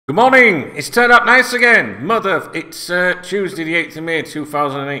Good morning, it's turned up nice again. Mother, it's Tuesday the 8th of May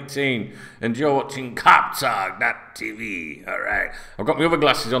 2018 and you're watching KopTalk.tv. Alright, I've got my other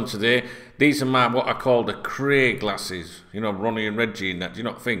glasses on today. These are my, what I call the Cray glasses. You know, Ronnie and Reggie and that, do you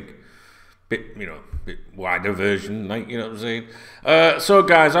not think? Bit wider version, like, you know what I'm saying? So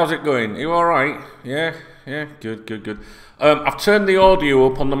guys, how's it going? Are you alright? Yeah, good. I've turned the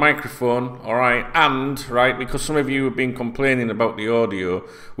audio up on the microphone, alright, and, right, because some of you have been complaining about the audio,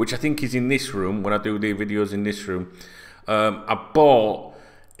 which I think is in this room, when I do the videos in this room, I bought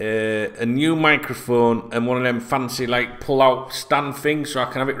a new microphone and one of them fancy, like, pull-out stand things, so I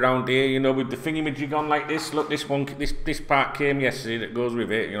can have it round here, you know, with the thingy-majig on like this. Look, this part came yesterday that goes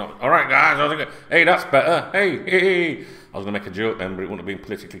with it, you know. Alright, guys, how's it going? Hey, that's better. Hey. I was going to make a joke then, but it wouldn't have been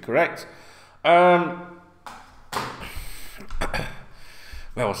politically correct.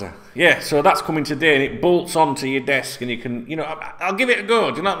 Where was I? Yeah, so that's coming today and it bolts onto your desk and you can, you know, I'll give it a go,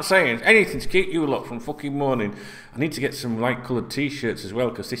 do you know what I'm saying? Anything to keep you lot from fucking morning. I need to get some light coloured t-shirts as well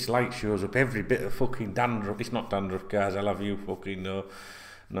because this light shows up every bit of fucking dandruff. It's not dandruff, guys, I'll have you fucking know.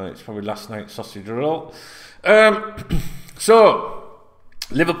 No, it's probably last night's sausage roll. So,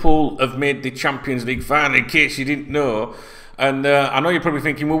 Liverpool have made the Champions League final, in case you didn't know. And I know you're probably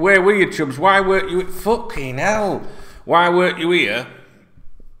thinking, well, where were you, Chubbs? Why weren't you at fucking hell? Why weren't you here?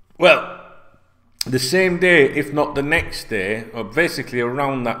 Well, the same day, if not the next day, or basically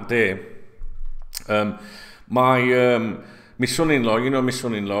around that day, my son-in-law, you know my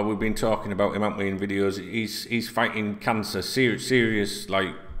son-in-law, we've been talking about him, haven't we, in videos. He's fighting cancer, serious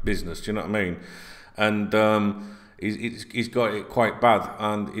like business. Do you know what I mean? And he's got it quite bad,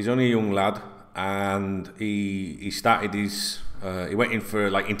 and he's only a young lad, and he started his he went in for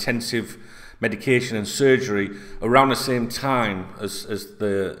like intensive medication and surgery around the same time as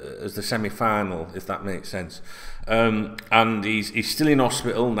the semi-final, if that makes sense. And he's still in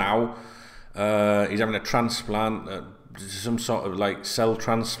hospital now. He's having a transplant, some sort of like cell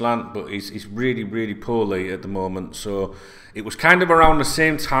transplant, but he's really poorly at the moment. So it was kind of around the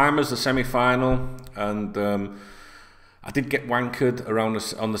same time as the semi-final, and I did get wankered around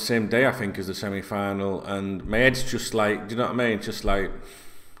on the same day, I think, as the semi-final, and my head's just like, do you know what I mean?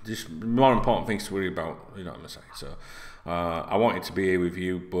 Just more important things to worry about, you know what I'm saying? So I wanted to be here with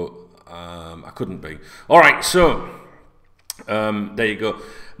you, but I couldn't be. All right, so there you go.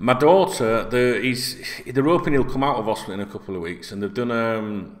 My daughter, they're hoping he'll come out of hospital in a couple of weeks, and they've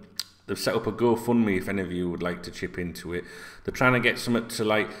done they've set up a GoFundMe if any of you would like to chip into it. They're trying to get something to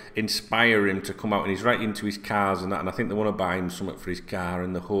like inspire him to come out, and he's right into his cars and that, and I think they want to buy him something for his car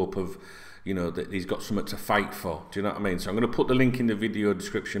in the hope of, you know, that he's got something to fight for. Do you know what I mean? So I'm going to put the link in the video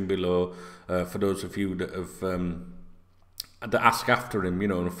description below for those of you that have that ask after him, you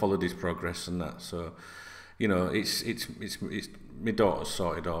know, and followed his progress and that. So, you know, it's my daughter's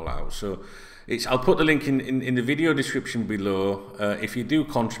sorted all out. So I'll put the link in the video description below. If you do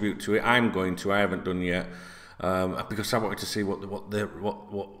contribute to it, I'm going to. I haven't done yet. Because I wanted to see what the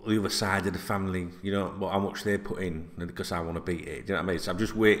other side of the family, you know, how much they put in, because I want to beat it. Do you know what I mean? So I'm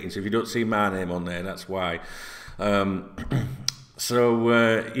just waiting. So if you don't see my name on there, that's why. Yeah,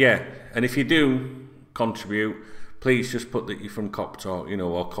 and if you do contribute, please just put that you're from KopTalk, you know,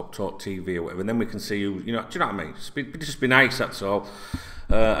 or KopTalk TV or whatever, and then we can see you. You know, do you know what I mean? Just be nice. That's all.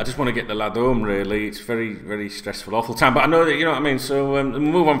 I just want to get the lad home. Really, it's very stressful, awful time. But I know that, you know what I mean. So we'll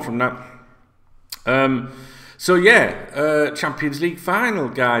move on from that. So yeah, Champions League final,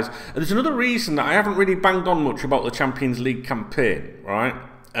 guys. And there's another reason that I haven't really banged on much about the Champions League campaign, right?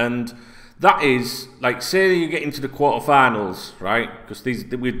 And that is, like, say you get into the quarterfinals, right? Because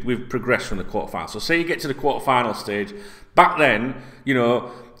we've progressed from the quarterfinals. So say you get to the quarterfinal stage. Back then, you know,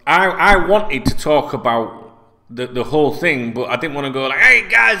 I wanted to talk about the whole thing, but I didn't want to go like, hey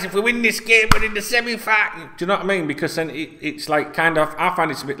guys, if we win this game, we're in the semi-final. Do you know what I mean? Because then it's like kind of, I find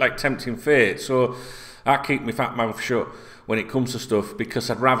it's a bit like tempting fate. So I keep my fat mouth shut when it comes to stuff, because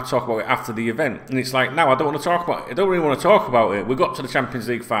I'd rather talk about it after the event. And it's like, no, I don't want to talk about it. I don't really want to talk about it. We got to the Champions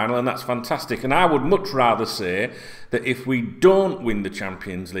League final, and that's fantastic. And I would much rather say that if we don't win the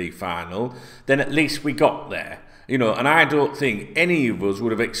Champions League final, then at least we got there. You know, and I don't think any of us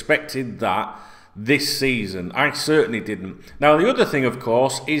would have expected that this season. I certainly didn't. Now, the other thing, of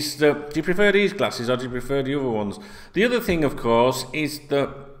course, is that, do you prefer these glasses or do you prefer the other ones? The other thing, of course, is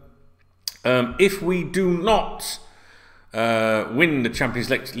that if we do not win the Champions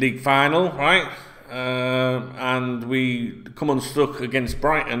League final, right, and we come unstuck against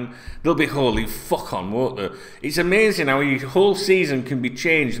Brighton, they'll be holy fuck on, won't they? It's amazing how your whole season can be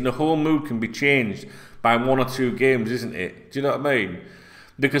changed and the whole mood can be changed by 1 or 2 games, isn't it? Do you know what I mean?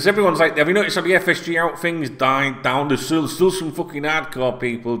 Because everyone's like, have you noticed how the FSG out thing's died down? There's still some fucking hardcore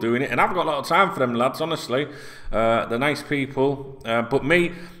people doing it. And I've got a lot of time for them lads, honestly. They're nice people. But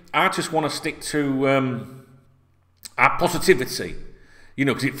me, I just want to stick to our positivity. You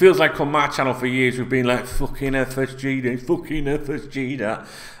know, because it feels like on my channel for years we've been like, fucking FSG this, fucking FSG that.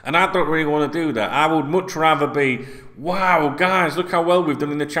 And I don't really want to do that. I would much rather be, wow, guys, look how well we've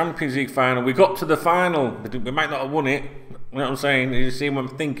done in the Champions League final. We got to the final. We might not have won it. You know what I'm saying? You see what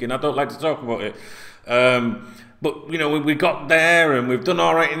I'm thinking? I don't like to talk about it. But, you know, we got there and we've done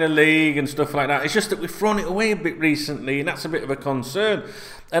all right in the league and stuff like that. It's just that we've thrown it away a bit recently, and that's a bit of a concern.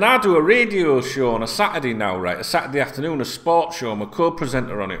 And I do a radio show on a Saturday now, right? A Saturday afternoon, a sports show. I'm a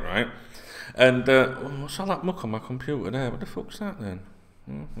co-presenter on it, right? And what's all that muck on my computer there? What the fuck's that then?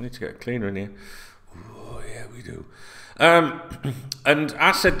 We need to get it cleaner in here. Oh, yeah, we do. And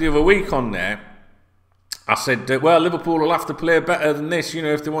I said the other week on there, I said, well, Liverpool will have to play better than this, you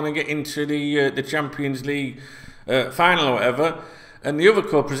know, if they want to get into the Champions League final or whatever. And the other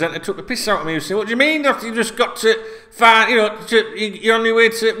co-presenter took the piss out of me and said, what do you mean? You just got to find, you know, you're on your way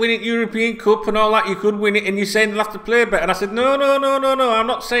to winning European Cup and all that, you could win it, and you're saying they'll have to play better. And I said, no, I'm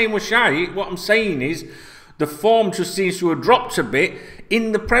not saying we're shy. What I'm saying is the form just seems to have dropped a bit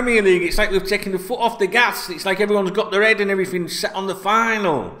in the Premier League. It's like we've taken the foot off the gas. It's like everyone's got their head and everything set on the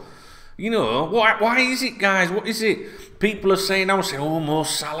final. You know, why is it, guys? What is it? People are saying, oh, Mo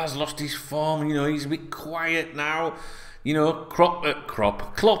Salah's lost his form, you know, he's a bit quiet now. You know,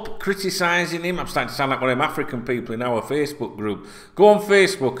 Klopp criticising him. I'm starting to sound like one of them African people in our Facebook group. Go on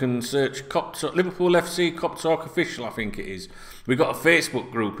Facebook and search KopTalk, Liverpool FC KopTalk Official, I think it is. We've got a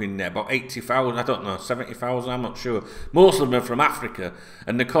Facebook group in there, about 80,000, I don't know, 70,000, I'm not sure. Most of them are from Africa,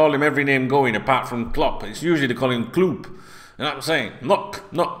 and they call him every name going apart from Klopp. It's usually they call him Kloop. You know what I'm saying? Not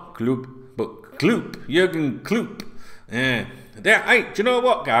Kloop, but Kloop, Jurgen Kloop. Yeah. Hey, do you know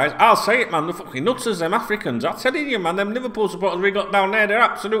what, guys? I'll say it, man. They're fucking nuts as them Africans. I'm telling you, man. Them Liverpool supporters we got down there, they're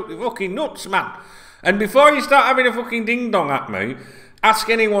absolutely fucking nuts, man. And before you start having a fucking ding-dong at me, ask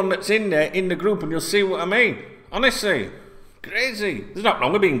anyone that's in there, in the group, and you'll see what I mean. Honestly. Crazy. There's nothing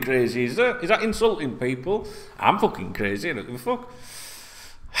wrong with being crazy, is there? Is that insulting people? I'm fucking crazy. I don't give a fuck.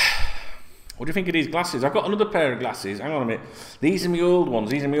 What do you think of these glasses? I've got another pair of glasses. Hang on a minute. These are my old ones.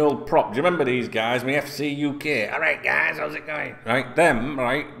 These are my old prop. Do you remember these guys? My FC UK. All right, guys, how's it going? Right, them,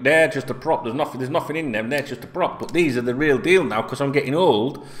 right, they're just a prop. There's nothing in them. They're just a prop. But these are the real deal now because I'm getting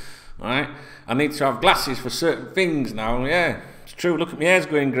old, right? I need to have glasses for certain things now. Yeah, it's true. Look at my hair's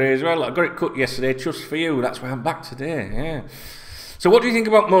going grey as well. I got it cut yesterday just for you. That's why I'm back today. Yeah. So what do you think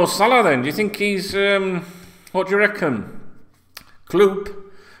about Mo Salah then? Do you think he's, what do you reckon? Kloop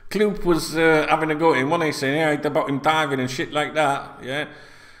was having a go at him, wasn't he? Saying, yeah, about him diving and shit like that,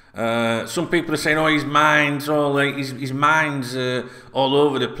 yeah. Some people are saying, oh, his mind's all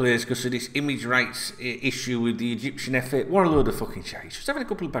over the place because of this image rights issue with the Egyptian FA. What a load of fucking shit. He's just having a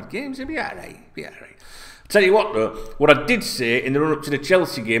couple of bad games, he'll be alright, Tell you what though, what I did say in the run-up to the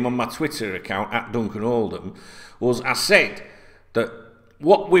Chelsea game on my Twitter account, at Duncan Oldham, was I said that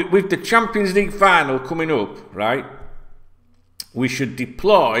with the Champions League final coming up, right, we should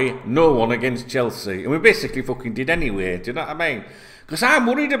deploy no one against Chelsea. And we basically fucking did anyway, do you know what I mean? Because I'm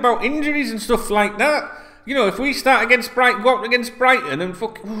worried about injuries and stuff like that. You know, if we start against Brighton, go out against Brighton and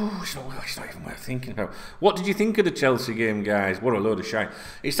fucking... it's not even worth thinking about. What did you think of the Chelsea game, guys? What a load of shite.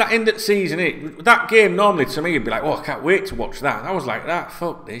 It's that end of the season, innit? That game, normally, to me, would be like, oh, I can't wait to watch that. I was like,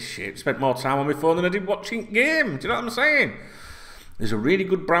 fuck this shit. Spent more time on my phone than I did watching the game. Do you know what I'm saying? There's a really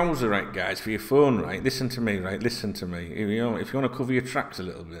good browser, right, guys, for your phone, right? Listen to me, right? Listen to me. If you want to cover your tracks a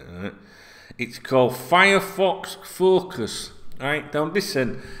little bit, right? It's called Firefox Focus, right? Now,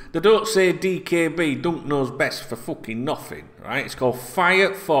 listen, they don't say DKB, Dunk knows best for fucking nothing, right? It's called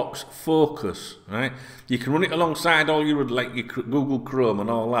Firefox Focus, right? You can run it alongside all your, like, your Google Chrome and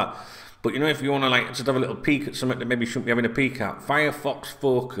all that. But, you know, if you want to, like, just have a little peek at something that maybe you shouldn't be having a peek at, Firefox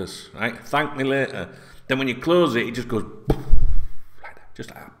Focus, right? Thank me later. Then when you close it, it just goes... just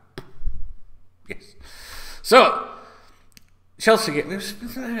like that. Yes. So, Chelsea game,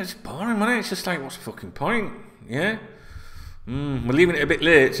 it's boring, man. It's just like, what's the fucking point? Yeah? We're leaving it a bit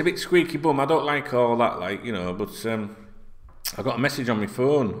late. It's a bit squeaky bum. I don't like all that, like, you know, but I got a message on my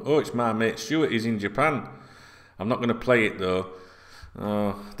phone. Oh, it's my mate Stuart. He's in Japan. I'm not going to play it, though.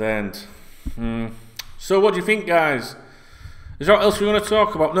 Oh, damned. So, what do you think, guys? Is there what else we want to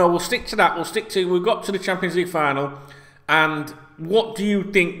talk about? No, we'll stick to that. We've got to the Champions League final. And what do you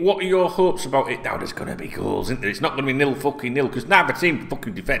think? What are your hopes about it? Now, there's going to be goals, isn't there? It's not going to be nil, because neither team can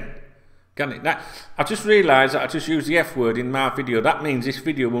fucking defend. Can it? I just realised that I just used the F word in my video. That means this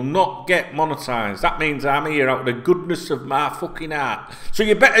video will not get monetised. That means I'm here out of the goodness of my fucking heart. So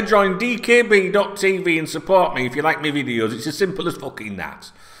you better join dkb.tv and support me if you like my videos. It's as simple as fucking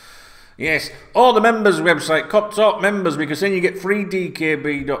that. Yes, all the members website, KopTalk members, because then you get free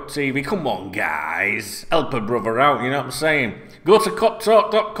dkb.tv. Come on, guys. Help a brother out, you know what I'm saying? Go to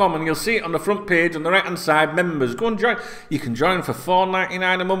KopTalk.com and you'll see it on the front page on the right-hand side, members. Go and join. You can join for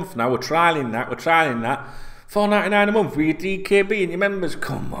 $4.99 a month now. We're trialling that. $4.99 a month with your DKB and your members.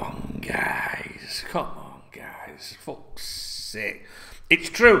 Come on, guys. Fuck's sake. It's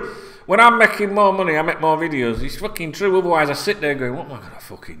true. When I'm making more money, I make more videos. It's fucking true. Otherwise, I sit there going, what am I going to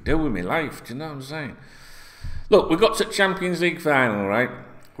fucking do with my life? Do you know what I'm saying? Look, we got to the Champions League final, right?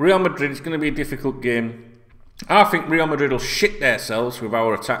 Real Madrid, it's going to be a difficult game. I think Real Madrid will shit themselves with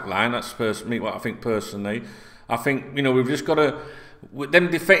our attack line. That's what I think personally. I think, you know, we've just got to... With them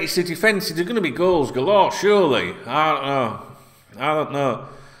defensive, there's going to be goals galore, surely. I don't know.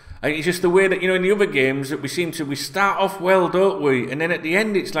 It's just the way that, you know, in the other games that we start off well, don't we? And then at the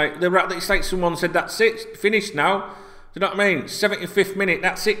end, it's like someone said, that's it, finished now. Do you know what I mean? 75th minute,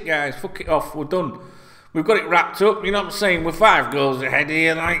 that's it, guys. Fuck it off, we're done. We've got it wrapped up, you know what I'm saying? We're 5 goals ahead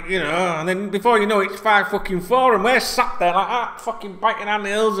here, like, you know. And then before you know it, it's 5-4, and we're sat there like that, fucking biting our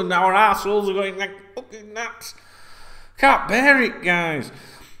nails, and our arseholes are going like fucking nuts. Can't bear it, guys.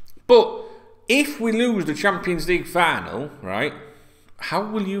 But if we lose the Champions League final, right? How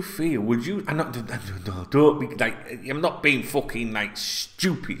will you feel? Would you? Don't be like. I'm not being fucking like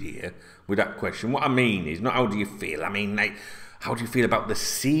stupid here with that question. What I mean is not how do you feel. I mean like, how do you feel about the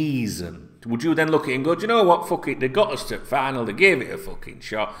season? Would you then look at it and go, do you know what? Fuck it. They got us to the final. They gave it a fucking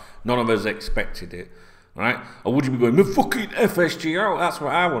shot. None of us expected it, right? Or would you be going, the fucking FSG out? That's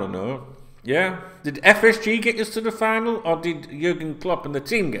what I want to know. Yeah. Did FSG get us to the final, or did Jurgen Klopp and the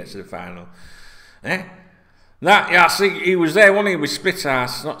team get us to the final? Eh? Yeah, I see, he was there, wasn't he, with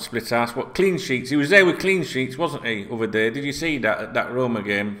clean sheets. He was there with clean sheets, wasn't he, over there? Did you see that at that Roma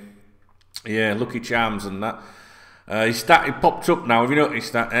game? Yeah, Lucky Charms and that. He popped up now, have you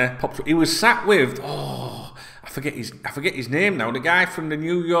noticed that? Popped up. He was sat with, I forget his name now, the guy from the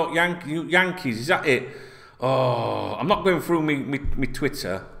New York Yankees, is that it? Oh, I'm not going through me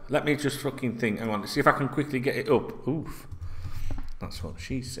Twitter. Let me just fucking think. Hang on, see if I can quickly get it up. Oof, that's what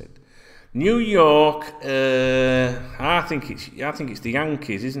she said. New York, I think it's the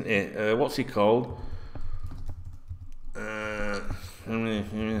Yankees, isn't it? What's he called? There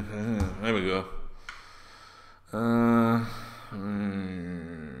we go.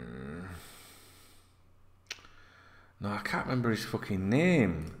 No, I can't remember his fucking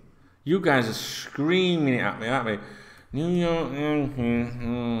name. You guys are screaming it at me, aren't we? New York Yankees.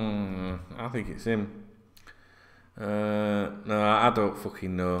 I think it's him. No, I don't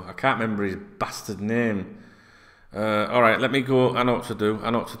fucking know. I can't remember his bastard name. Alright, let me go. I know what to do.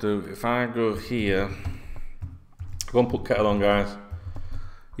 If I go here, go and put kettle on, guys.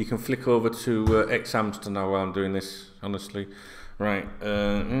 You can flick over to X-Hamster now while I'm doing this, honestly. Right.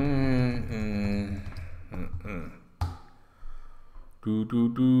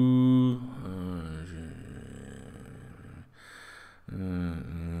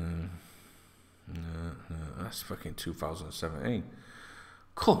 That's fucking 2017.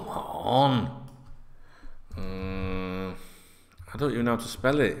 Come on. I don't even know how to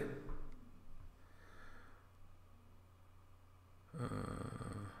spell it.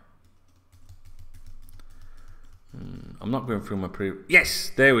 I'm not going through my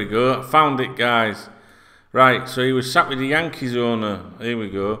Yes, there we go. I found it, guys. Right, so he was sat with the Yankees owner. Here we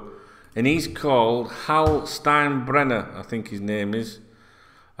go. And he's called Hal Steinbrenner, I think his name is.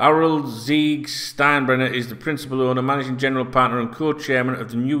 Harold Zieg Steinbrenner is the principal owner, managing general partner and co-chairman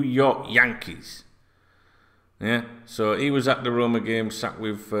of the New York Yankees. Yeah, so he was at the Roma game, sat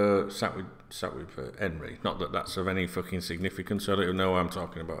with Henry. Not that that's of any fucking significance. I don't even know why I'm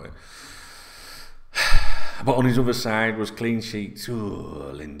talking about it. But on his other side was clean sheets.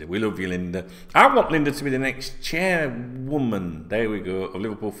 Oh, Linda, we love you, Linda. I want Linda to be the next chairwoman. There we go, of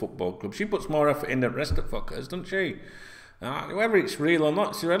Liverpool Football Club. She puts more effort in than the rest of fuckers, doesn't she? Whether it's real or not,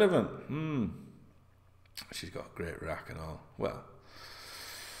 it's irrelevant. She's got a great rack and all. Well,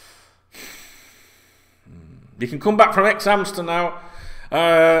 you can come back from X-Hamster now.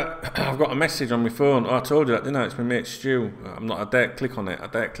 I've got a message on my phone. Oh, I told you that, didn't I? It's my mate Stu. I dare click on it.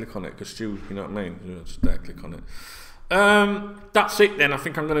 Because Stu, you know what I mean? I just dare click on it. That's it then. I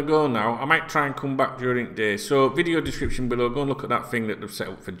think I'm going to go now. I might try and come back during the day. So, video description below. Go and look at that thing that they've set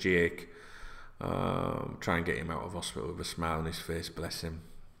up for Jake. Try and get him out of hospital with a smile on his face, bless him.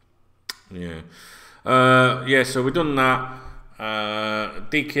 Yeah. So we've done that.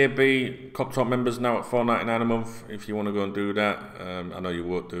 DKB KopTalk members now at $4.99 a month. If you want to go and do that, I know you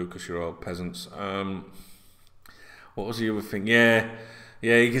won't do because you're all peasants. What was the other thing? Yeah,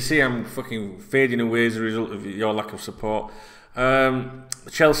 you can see I'm fucking fading away as a result of your lack of support.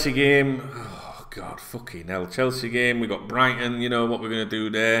 The Chelsea game, oh God, fucking hell. Chelsea game, we got Brighton, you know what we're going to do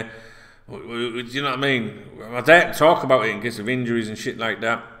there. Do you know what I mean? I dare talk about it in case of injuries and shit like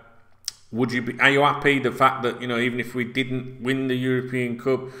that. Are you happy the fact that, you know, even if we didn't win the European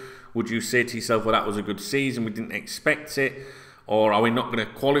Cup, would you say to yourself, well, that was a good season, we didn't expect it? Or are we not going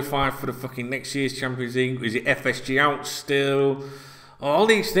to qualify for the fucking next year's Champions League? Is it FSG out still? All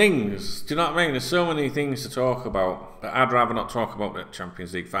these things, do you know what I mean? There's so many things to talk about, but I'd rather not talk about the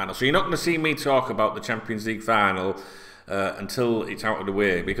Champions League final. So you're not going to see me talk about the Champions League final until it's out of the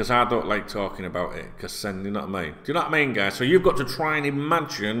way, because I don't like talking about it, because then, you know what I mean? Do you know what I mean, guys? So you've got to try and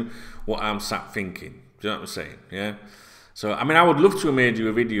imagine what I'm sat thinking. Do you know what I'm saying? Yeah? So, I mean, I would love to have made you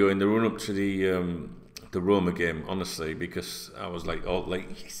a video in the run-up to the Roma game, honestly, because I was like, oh,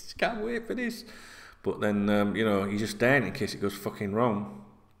 like, yes, can't wait for this. But then, you know, you just don't in case it goes fucking wrong.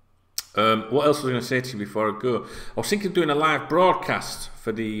 What else was I going to say to you before I go? I was thinking of doing a live broadcast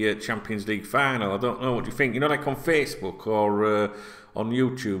for the Champions League final. I don't know, what do you think? You know, like on Facebook or on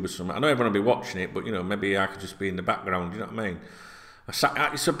YouTube or something. I know everyone will be watching it, but, you know, maybe I could just be in the background, you know what I mean?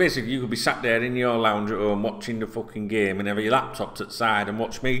 So basically, you could be sat there in your lounge at home watching the fucking game and have your laptop to the side and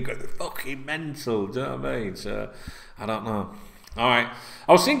watch me go fucking mental, do you know what I mean? So, I don't know. Alright,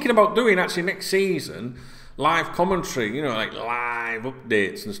 I was thinking about doing actually next season live commentary, you know, like live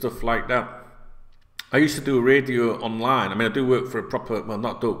updates and stuff like that. I used to do a radio online. I mean, I do work for a proper, well,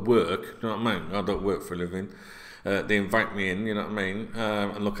 not don't work, you know what I mean? I don't work for a living. They invite me in, you know what I mean,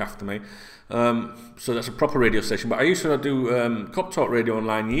 and look after me. So that's a proper radio station. But I used to do KopTalk radio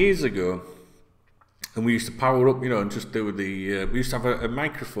online years ago. And we used to power up, you know, and just do the... we used to have a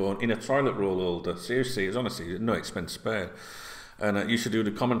microphone in a toilet roll holder. Seriously, it was honestly no expense spared. And I used to do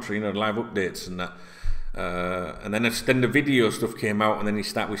the commentary, you know, live updates and that. And then the video stuff came out, and then we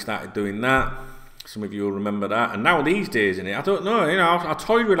started doing that. Some of you will remember that. And now these days, in it, I don't know, you know, I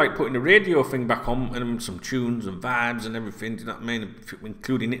toyed with like putting the radio thing back on and some tunes and vibes and everything, do you know what I mean?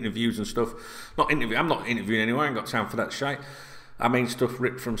 Including interviews and stuff. I'm not interviewing anyone, I ain't got time for that shite. I mean stuff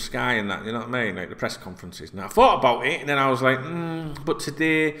ripped from Sky and that, you know what I mean? Like the press conferences. Now I thought about it, and then I was like, but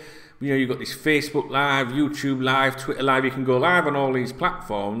today, you know, you've got this Facebook Live, YouTube Live, Twitter Live, you can go live on all these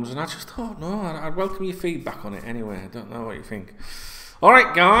platforms, and I just thought, no, I'd welcome your feedback on it anyway. I don't know what you think.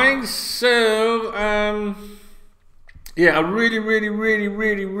 Alright guys, so, yeah, I really want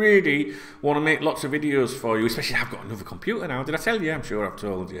to make lots of videos for you, especially I've got another computer now. Did I tell you? I'm sure I've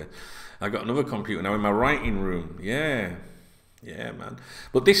told you. I've got another computer now in my writing room, yeah. Yeah, man.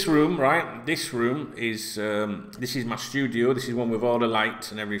 But this room, right? This room is this is my studio. This is one with all the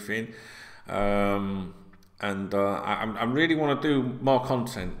lights and everything. I really want to do more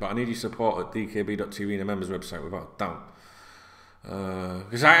content, but I need your support at dkb.tv and the members website without a doubt.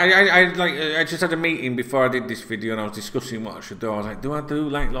 Because I just had a meeting before I did this video, and I was discussing what I should do. I was like, do I do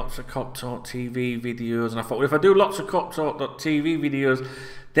like lots of KopTalk TV videos? And I thought, well, if I do lots of KopTalk.tv videos,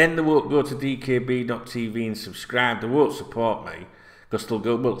 then they won't go to dkb.tv and subscribe. They won't support me, because they'll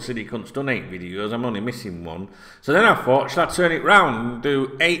go, well, City Cunt's done 8 videos, I'm only missing 1. So then I thought, should I turn it round and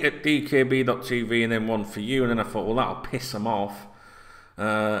do 8 at dkb.tv and then 1 for you? And then I thought, well, that'll piss them off.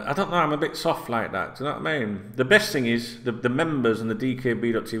 I don't know, I'm a bit soft like that, do you know what I mean? The best thing is, the members and the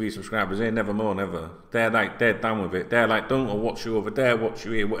dkb.tv subscribers, they never moan ever. They're down with it. They're like, don't watch you over there, watch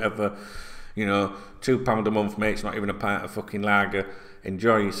you here, whatever. You know, £2 a month, mate, it's not even a pint of fucking lager.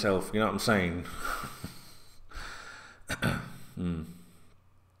 Enjoy yourself, you know what I'm saying? Is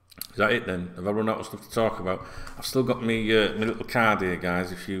that it then? Have I run out of stuff to talk about? I've still got my little card here,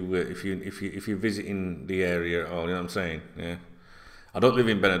 guys. If you're visiting the area, or you know what I'm saying, yeah. I don't live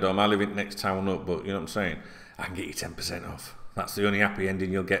in Benidorm, I live in the next town up, but you know what I'm saying? I can get you 10% off. That's the only happy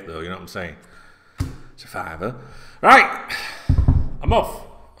ending you'll get though, you know what I'm saying? It's a £5. Right, I'm off.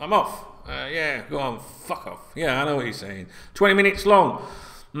 Yeah, go on, fuck off. Yeah, I know what you're saying. 20 minutes long.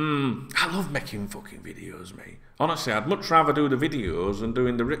 I love making fucking videos, mate. Honestly, I'd much rather do the videos than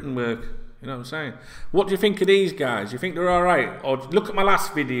doing the written work. You know what I'm saying? What do you think of these guys? You think they're alright? Or look at my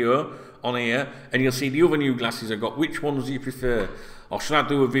last video on here and you'll see the other new glasses I got. Which ones do you prefer? Or should I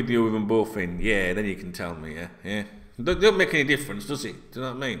do a video with them both in? Yeah, then you can tell me, yeah? Yeah. It don't make any difference, does it? Do you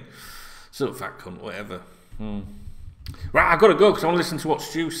know what I mean? So fat cunt, whatever. Right, I've got to go because I want to listen to what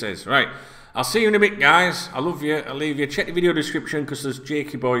Stu says. Right, I'll see you in a bit, guys. I love you. I'll leave you. Check the video description because there's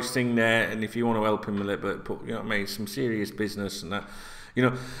Jakey Boy's thing there, and if you want to help him a little bit, put, you know what I mean, some serious business and that.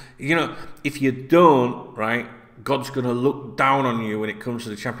 You know, if you don't, right, God's going to look down on you when it comes to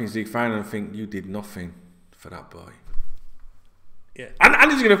the Champions League final and think you did nothing for that boy. Yeah,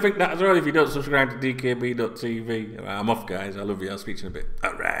 and he's going to think that as well if you don't subscribe to DKB.TV. I'm off, guys. I love you. I'll speak to you in a bit.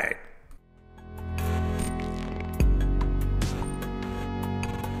 All right.